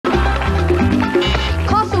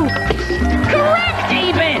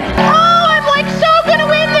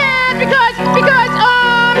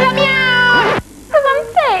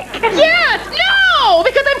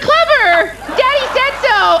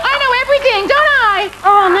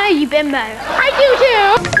limo. I do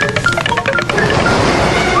too!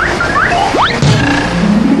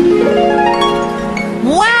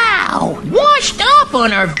 Wow! Washed up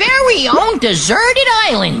on our very own deserted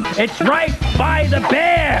island. It's right by the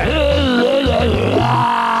bear.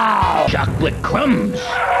 Chocolate crumbs.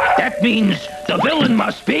 That means the villain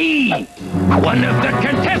must be one of the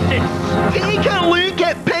contestants. Can we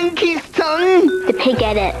get Pinky's tongue? The pig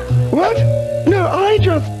ate it. What? No, I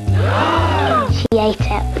just... She ate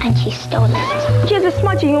it and she stole it. She has a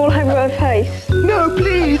smudging all over her face. No,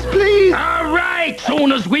 please, please. All right,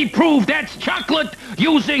 soon as we prove that's chocolate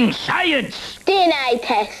using science. DNA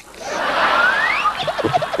tests.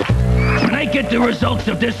 When I get the results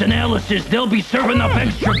of this analysis, they'll be serving up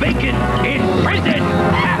extra bacon in prison.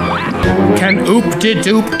 Can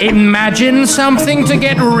Oop-de-Doop imagine something to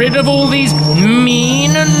get rid of all these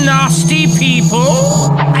mean and nasty people?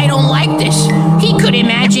 I don't like this. He could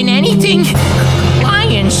imagine anything.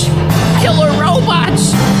 Lions, killer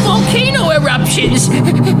robots, volcano eruptions,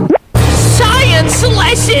 science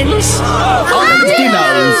lessons.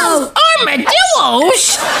 Armadillos.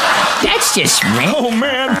 Armadillos? That's just random. Oh,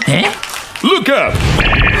 man. Huh? Look up.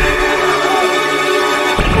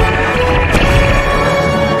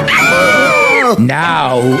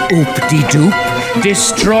 Now, Oop-de-Doop,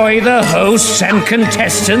 destroy the hosts and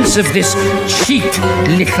contestants of this cheap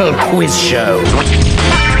little quiz show.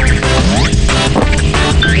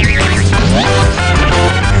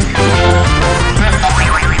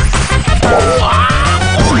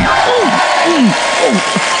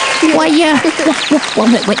 Why,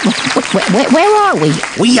 where are we?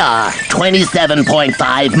 We are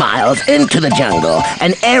 27.5 miles into the jungle,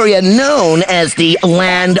 an area known as the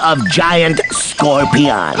Land of Giant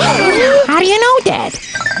Scorpion. How do you know that?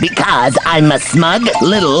 Because I'm a smug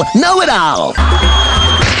little know-it-all.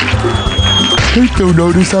 Take no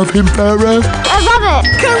notice of him, Farrah. I love it.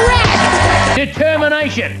 Correct!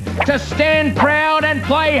 Determination to stand proud and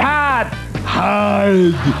play hard.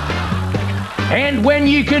 Hide. And when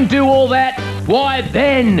you can do all that, why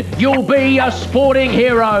then you'll be a sporting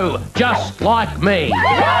hero, just like me.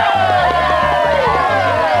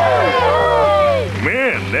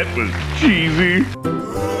 Man, that was cheesy.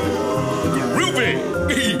 Groovy.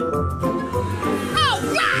 All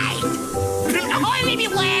right! Oh, made me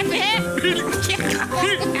laugh,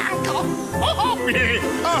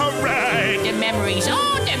 All right. The memories,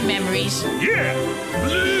 oh, the memories. Yeah.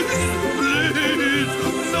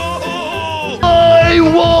 No. I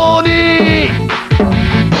want it!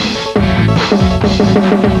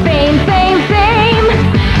 Fame, fame, fame.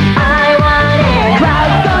 I want it.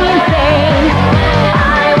 Crowds going insane.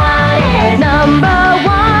 I want it. Number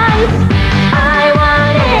ones. I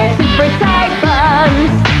want it. Super tight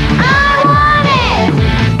buns. I want it.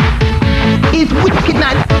 It's wicked,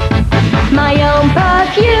 man. My own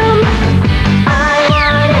perfume. I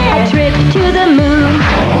want it. A trip to the moon.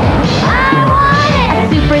 I want it. A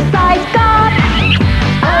super-sized god.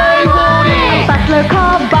 I want it. Butler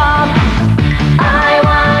called Bob. I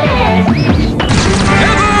want it.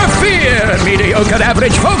 Never fear, mediocre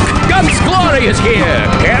average folk. Guns Glory is here.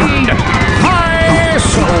 And I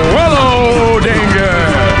swallow danger.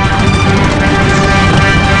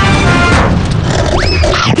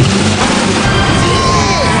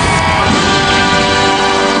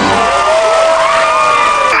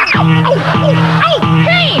 Oh,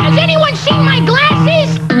 hey, has anyone seen my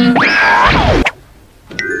glasses?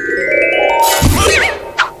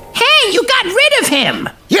 Hey, you got rid of him.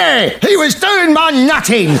 Yeah, he was doing my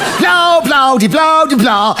nutting. Blah, blah, de blah, de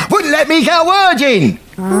blah. Wouldn't let me get a word in.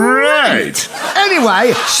 Right.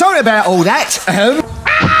 Anyway, sorry about all that.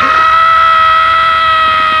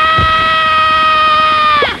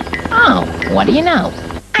 Oh, what do you know?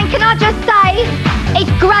 And can I just say,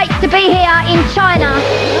 it's great to be here in China.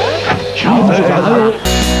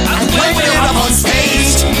 When we're up on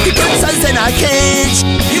stage, the princess in a cage.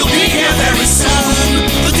 You'll be here very soon.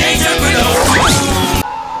 The danger below.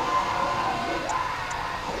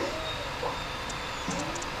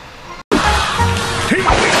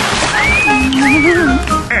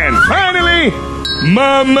 And finally,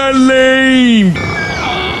 Mama Lane.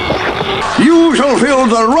 You shall feel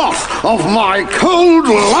the wrath of my cold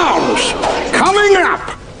lance. Coming up,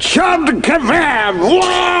 Chud Kebab.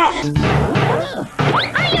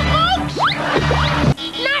 Hiya, folks!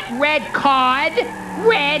 Not red card,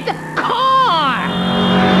 red car!